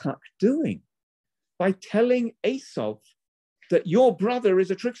Yitzchak doing by telling Esav that your brother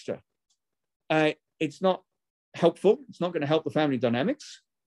is a trickster? it's not helpful. It's not going to help the family dynamics.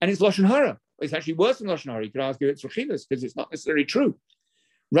 And it's Lashon Hara. It's actually worse than Lashon Hara. You could argue it's Rechilas because it's not necessarily true.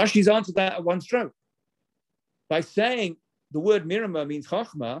 Rashi's answered that at one stroke. By saying the word Mirama means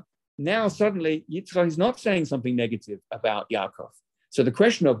Chachma, now suddenly Yitzchak is not saying something negative about Yaakov. So the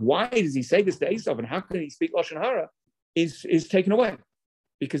question of why does he say this to Esav and how can he speak Lashon Hara is taken away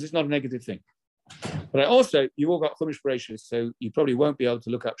because it's not a negative thing. But you all got Chumash Bereshis, so you probably won't be able to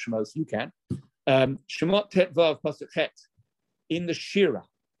look up Shemot. You can. Shemot Tet Vav Pasuk Chet in the Shira,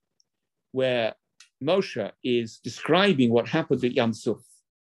 where Moshe is describing what happened at Yam Suf.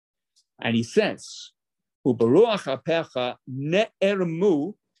 And he says, U'baruach apecha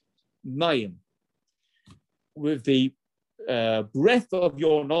ne'ermu mayim. With the breath of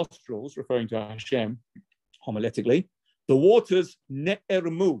your nostrils, referring to Hashem homiletically, the waters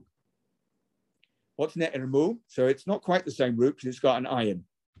ne'ermu. What's ne'ermu? So it's not quite the same root because it's got an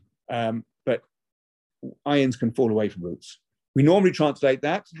ayin. But ayins can fall away from roots. We normally translate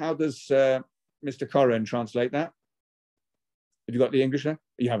that. How does Mr. Koren translate that? Have you got the English there?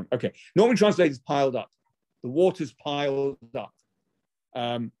 You haven't. Okay. Normally translated as piled up. The waters piled up.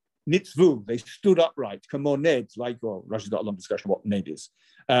 Nitzvu, they stood upright. Kamoned, Rashi's got a long discussion of what ned is.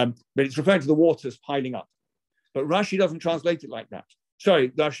 But it's referring to the waters piling up. But Rashi doesn't translate it like that. Sorry,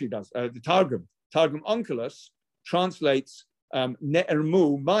 Rashi does. The Targum Onkelos translates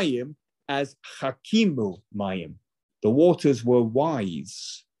Ne'ermu Mayim as Hakimu Mayim. The waters were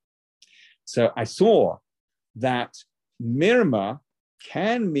wise. So I saw that Mirma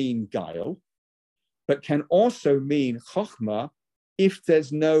can mean Gael, but can also mean Chochma if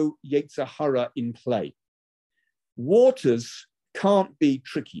there's no Yetzer Hara in play. Waters can't be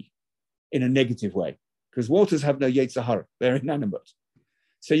tricky in a negative way because waters have no Yetzer Hara. They're inanimate.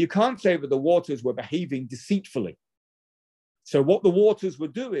 So you can't say that the waters were behaving deceitfully. So what the waters were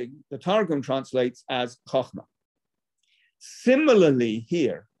doing, the Targum translates as Chochma. Similarly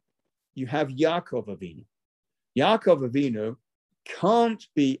here, you have Yaakov Avinu. Yaakov Avinu can't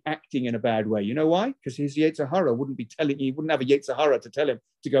be acting in a bad way. You know why? Because his Yetzer Hara he wouldn't have a Yetzer Hara to tell him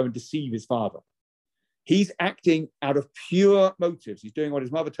to go and deceive his father. He's acting out of pure motives. He's doing what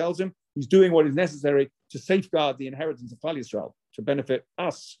his mother tells him. He's doing what is necessary to safeguard the inheritance of Klal Yisrael, to benefit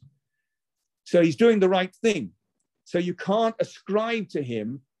us. So he's doing the right thing. So you can't ascribe to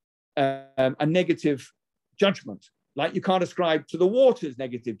him a negative judgment, like you can't ascribe to the waters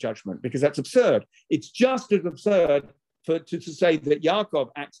negative judgment, because that's absurd. It's just as absurd to say that Yaakov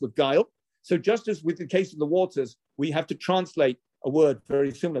acts with guile. So just as with the case of the waters, we have to translate a word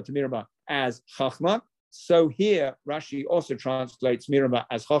very similar to Mirama as Chachma. So here, Rashi also translates Mirama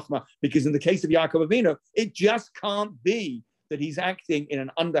as Chachma, because in the case of Yaakov Avinu, it just can't be that he's acting in an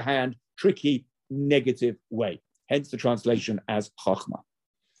underhand, tricky, negative way. Hence the translation as Chachma.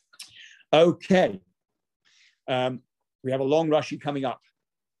 Okay. We have a long Rashi coming up.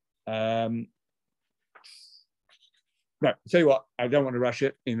 No, I'll tell you what, I don't want to rush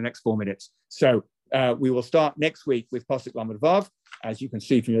it in the next 4 minutes. So we will start next week with Pasuk Lamed Vav. As you can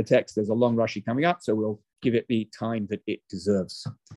see from your text, there's a long Rashi coming up, so we'll give it the time that it deserves.